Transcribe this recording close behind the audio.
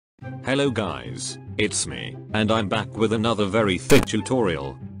Hello guys, it's me, and I'm back with another very thick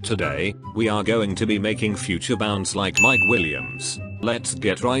tutorial. Today, we are going to be making future bounce like Mike Williams. Let's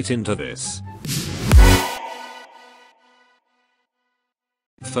get right into this.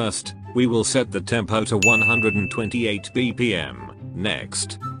 First, we will set the tempo to 128 BPM.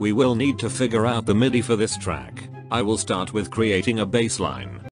 Next, we will need to figure out the MIDI for this track. I will start with creating a bass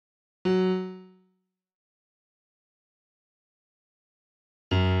line.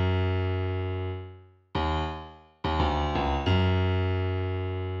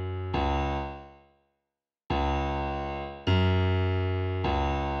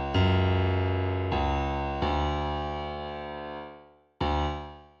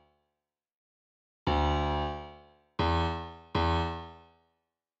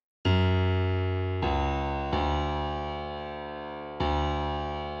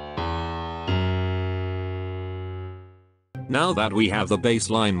 Now that we have the bass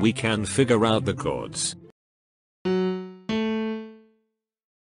line, we can figure out the chords.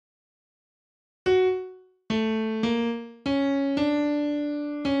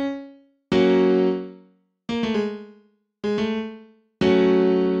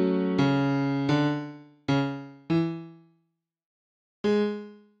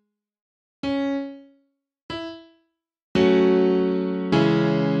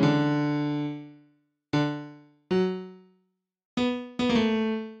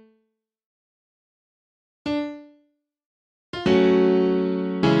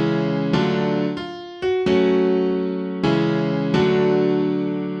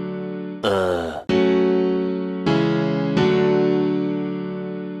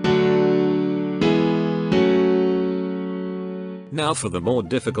 Now for the more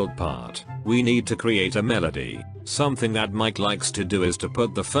difficult part, we need to create a melody. Something that Mike likes to do is to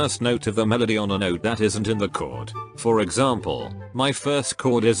put the first note of the melody on a note that isn't in the chord. For example, my first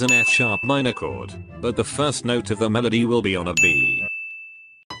chord is an F sharp minor chord, but the first note of the melody will be on a B.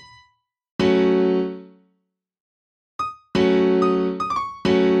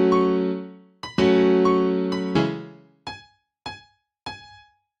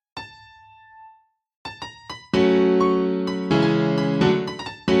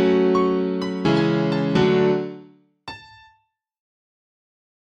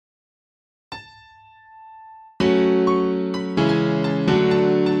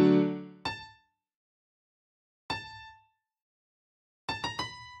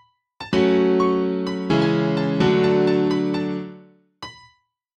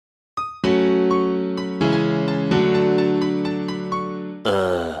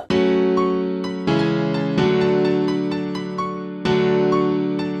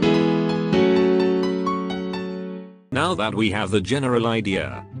 Now that we have the general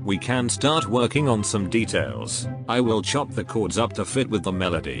idea, we can start working on some details. I will chop the chords up to fit with the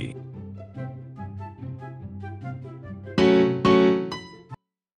melody.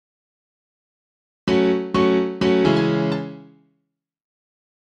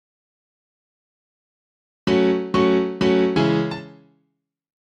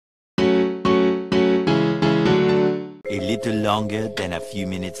 A little longer than a few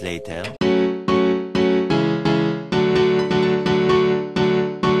minutes later.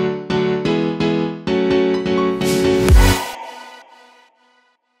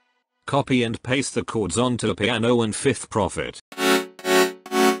 Copy and paste the chords onto the piano and fifth profit.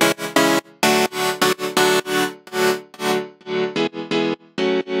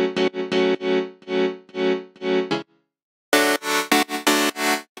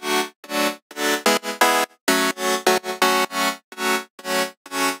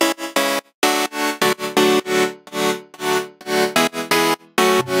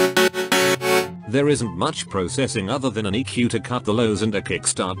 There isn't much processing other than an EQ to cut the lows and a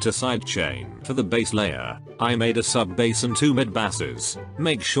kickstart to sidechain. For the bass layer, I made a sub bass and 2 mid basses.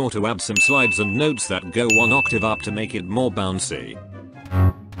 Make sure to add some slides and notes that go 1 octave up to make it more bouncy.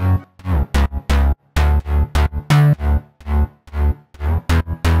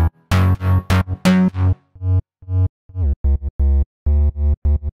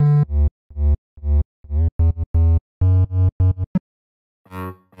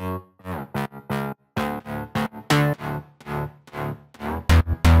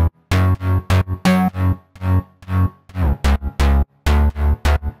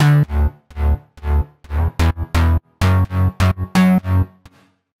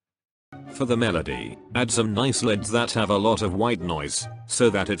 For the melody, add some nice leads that have a lot of white noise,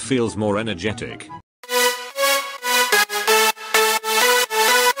 so that it feels more energetic.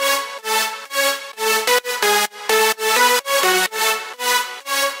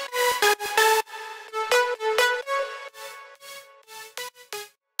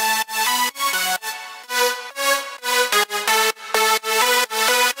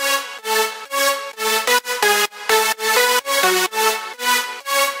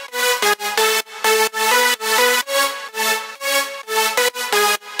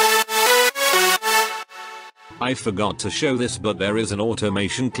 I forgot to show this, but there is an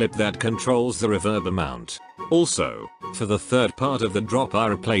automation clip that controls the reverb amount. Also, for the third part of the drop I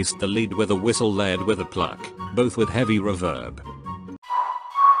replaced the lead with a whistle layered with a pluck, both with heavy reverb.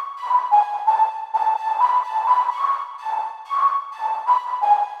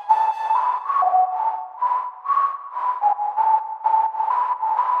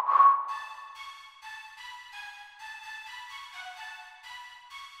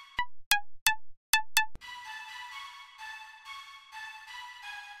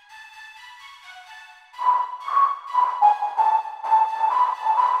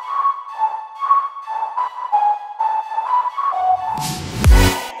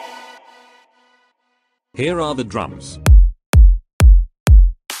 Here are the drums.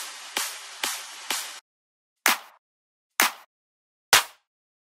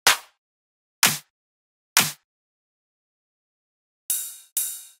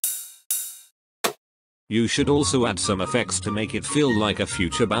 You should also add some effects to make it feel like a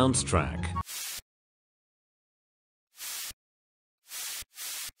future bounce track.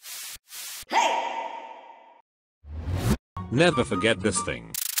 Never forget this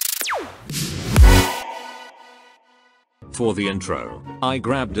thing. For the intro, I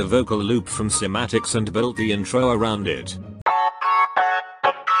grabbed a vocal loop from Cymatics and built the intro around it.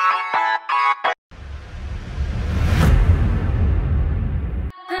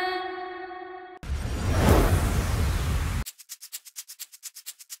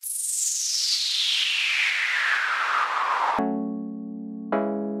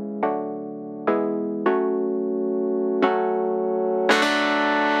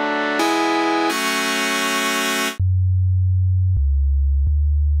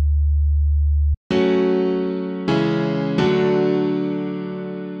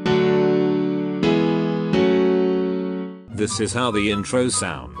 This is how the intro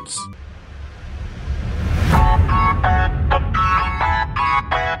sounds.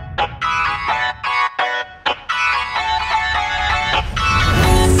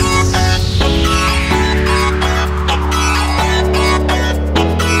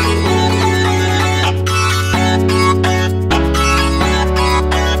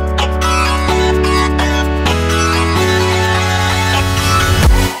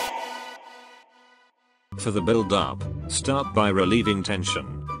 For the build-up, start by relieving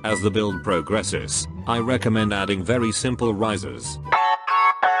tension. As the build progresses, I recommend adding very simple risers.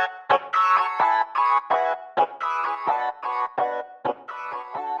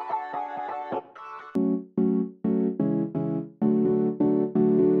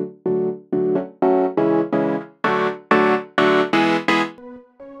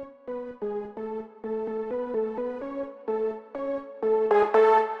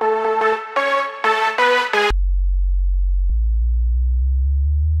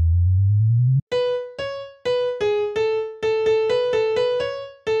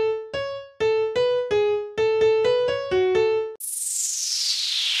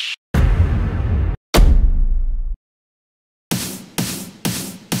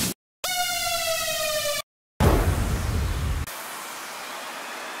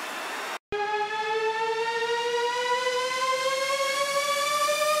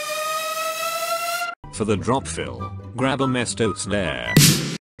 For the drop fill, grab a mesto snare,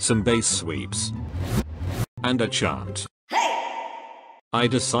 some bass sweeps, and a chant. I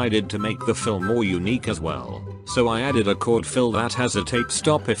decided to make the fill more unique as well, so I added a chord fill that has a tape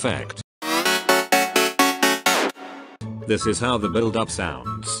stop effect. This is how the build-up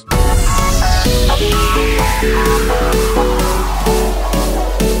sounds.